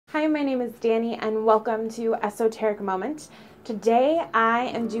Hi, my name is Danny and welcome to Esoteric Moment. Today I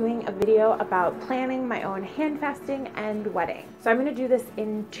am doing a video about planning my own hand fasting and wedding. So I'm going to do this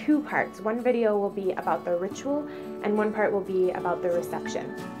in two parts. One video will be about the ritual and one part will be about the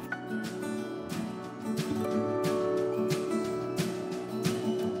reception.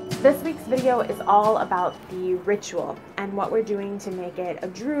 This week's video is all about the ritual and what we're doing to make it a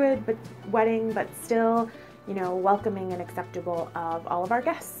Druid wedding, but still, you know, welcoming and acceptable of all of our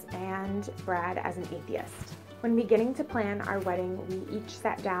guests and Brad as an atheist. When beginning to plan our wedding, we each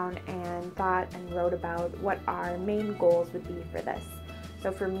sat down and thought and wrote about what our main goals would be for this.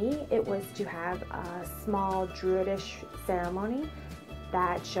 So for me, it was to have a small Druidish ceremony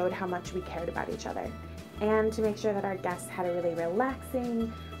that showed how much we cared about each other, and to make sure that our guests had a really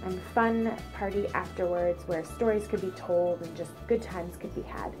relaxing and fun party afterwards where stories could be told and just good times could be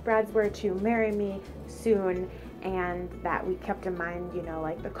had. Brad's were to marry me soon, and that we kept in mind, you know,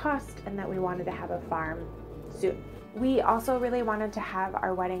 like the cost, and that we wanted to have a farm soon. We also really wanted to have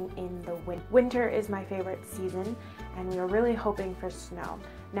our wedding in the winter. Winter is my favorite season, and we were really hoping for snow.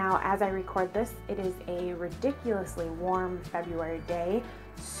 Now, as I record this, it is a ridiculously warm February day,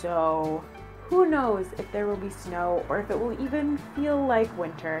 so who knows if there will be snow or if it will even feel like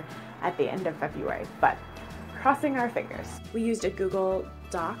winter at the end of February, but crossing our fingers. We used a Google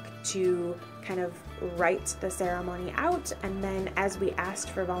Doc to kind of write the ceremony out, and then as we asked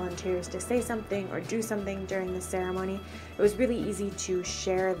for volunteers to say something or do something during the ceremony, it was really easy to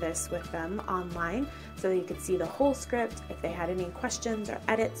share this with them online so that you could see the whole script. If they had any questions or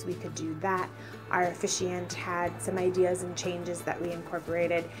edits, we could do that. Our officiant had some ideas and changes that we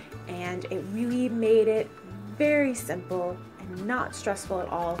incorporated, and it really made it very simple and not stressful at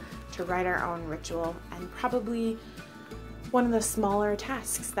all to write our own ritual, and probably one of the smaller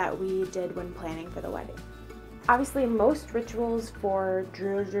tasks that we did when planning for the wedding. Obviously, most rituals for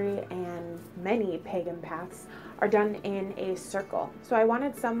Druidry and many pagan paths are done in a circle. So I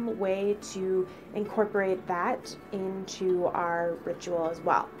wanted some way to incorporate that into our ritual as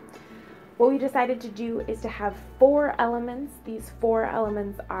well. What we decided to do is to have 4 elements. These 4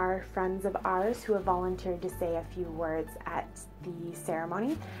 elements are friends of ours who have volunteered to say a few words at the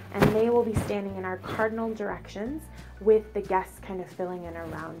ceremony, and they will be standing in our cardinal directions with the guests kind of filling in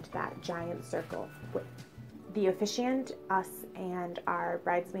around that giant circle. The officiant, us, and our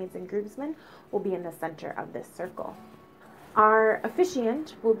bridesmaids and groomsmen will be in the center of this circle. Our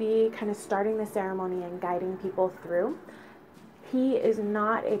officiant will be kind of starting the ceremony and guiding people through. He is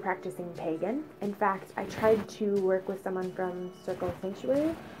not a practicing pagan. In fact, I tried to work with someone from Circle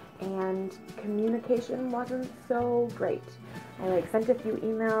Sanctuary and communication wasn't so great. I sent a few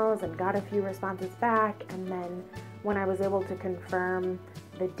emails and got a few responses back, and then when I was able to confirm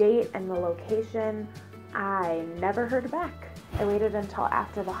the date and the location, I never heard back. I waited until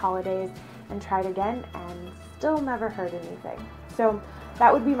after the holidays and tried again and still never heard anything. So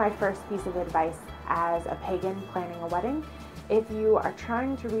that would be my first piece of advice as a pagan planning a wedding. If you are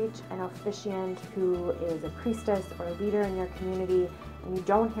trying to reach an officiant who is a priestess or a leader in your community and you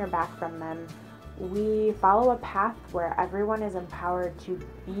don't hear back from them, we follow a path where everyone is empowered to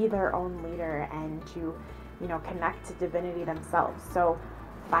be their own leader and to, you know, connect to divinity themselves. So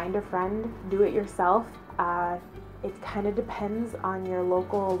find a friend, do it yourself. It kind of depends on your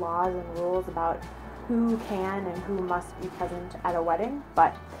local laws and rules about who can and who must be present at a wedding,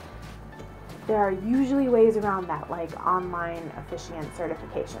 but there are usually ways around that, like online officiant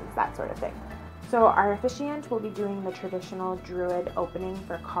certifications, that sort of thing. So our officiant will be doing the traditional Druid opening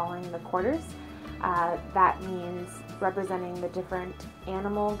for calling the quarters. That means representing the different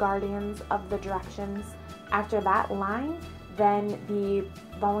animal guardians of the directions. After that line, then the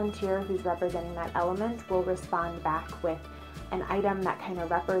volunteer who's representing that element will respond back with an item that kind of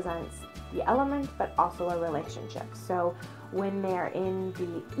represents the element, but also a relationship. So when they're in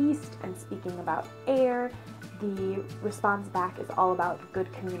the east and speaking about air, the response back is all about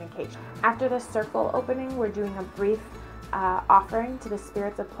good communication. After the circle opening, we're doing a brief offering to the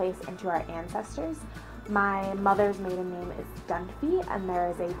spirits of place and to our ancestors. My mother's maiden name is Dunphy, and there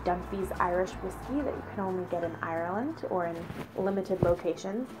is a Dunphy's Irish whiskey that you can only get in Ireland or in limited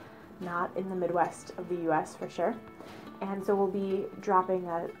locations, not in the Midwest of the US for sure. And so we'll be dropping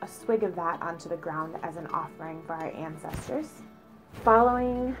a swig of that onto the ground as an offering for our ancestors.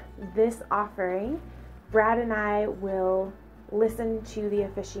 Following this offering, Brad and I will listen to the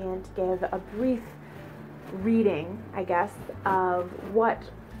officiant give a brief reading, I guess, of what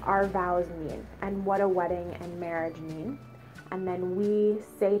our vows mean and what a wedding and marriage mean. And then we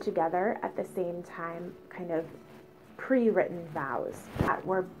say together at the same time kind of pre-written vows that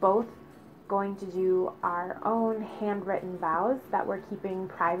we're both going to do our own handwritten vows that we're keeping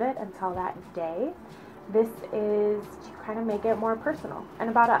private until that day. This is to kind of make it more personal and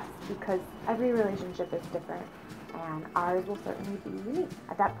about us, because every relationship is different and ours will certainly be unique.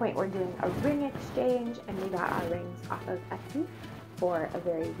 At that point, we're doing a ring exchange, and we got our rings off of Etsy for a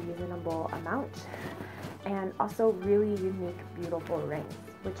very reasonable amount, and also really unique, beautiful rings,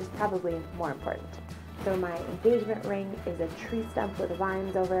 which is probably more important. So my engagement ring is a tree stump with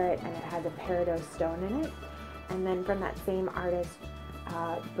vines over it, and it has a peridot stone in it. And then from that same artist,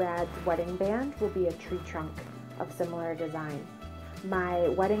 Brad's wedding band will be a tree trunk of similar design. My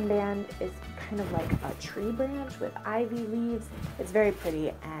wedding band is kind of like a tree branch with ivy leaves. It's very pretty,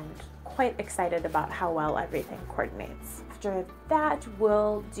 and quite excited about how well everything coordinates. After that,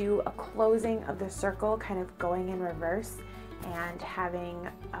 we'll do a closing of the circle, kind of going in reverse, and having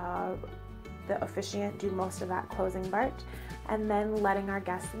the officiant do most of that closing part, and then letting our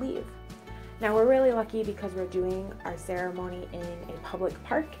guests leave. Now, we're really lucky because we're doing our ceremony in a public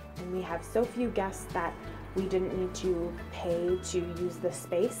park, and we have so few guests that we didn't need to pay to use the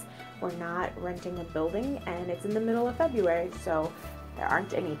space. We're not renting a building, and it's in the middle of February, so there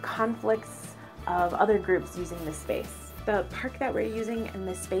aren't any conflicts of other groups using the space. The park that we're using and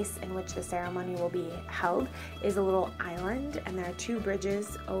the space in which the ceremony will be held is a little island, and there are 2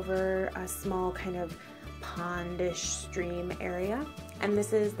 bridges over a small kind of pondish stream area. And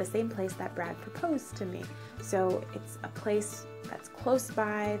this is the same place that Brad proposed to me. So it's a place that's close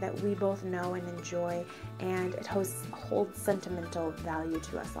by that we both know and enjoy, and it holds sentimental value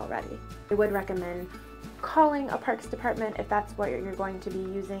to us already. I would recommend calling a parks department if that's what you're going to be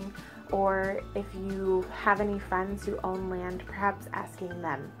using, or if you have any friends who own land, perhaps asking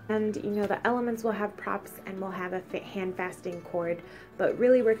them. And you know, the elements will have props and we'll have a hand-fasting cord, but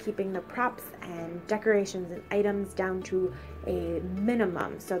really we're keeping the props and decorations and items down to a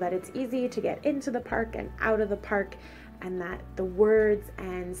minimum so that it's easy to get into the park and out of the park, and that the words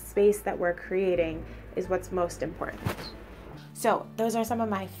and space that we're creating is what's most important. So those are some of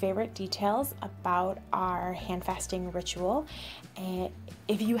my favorite details about our hand-fasting ritual. And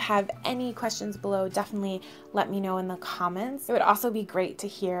if you have any questions below, definitely let me know in the comments. It would also be great to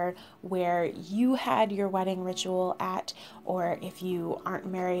hear where you had your wedding ritual at, or if you aren't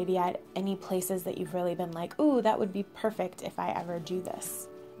married yet, any places that you've really been like, ooh, that would be perfect if I ever do this.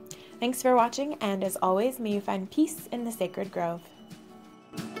 Thanks for watching, and as always, may you find peace in the sacred grove.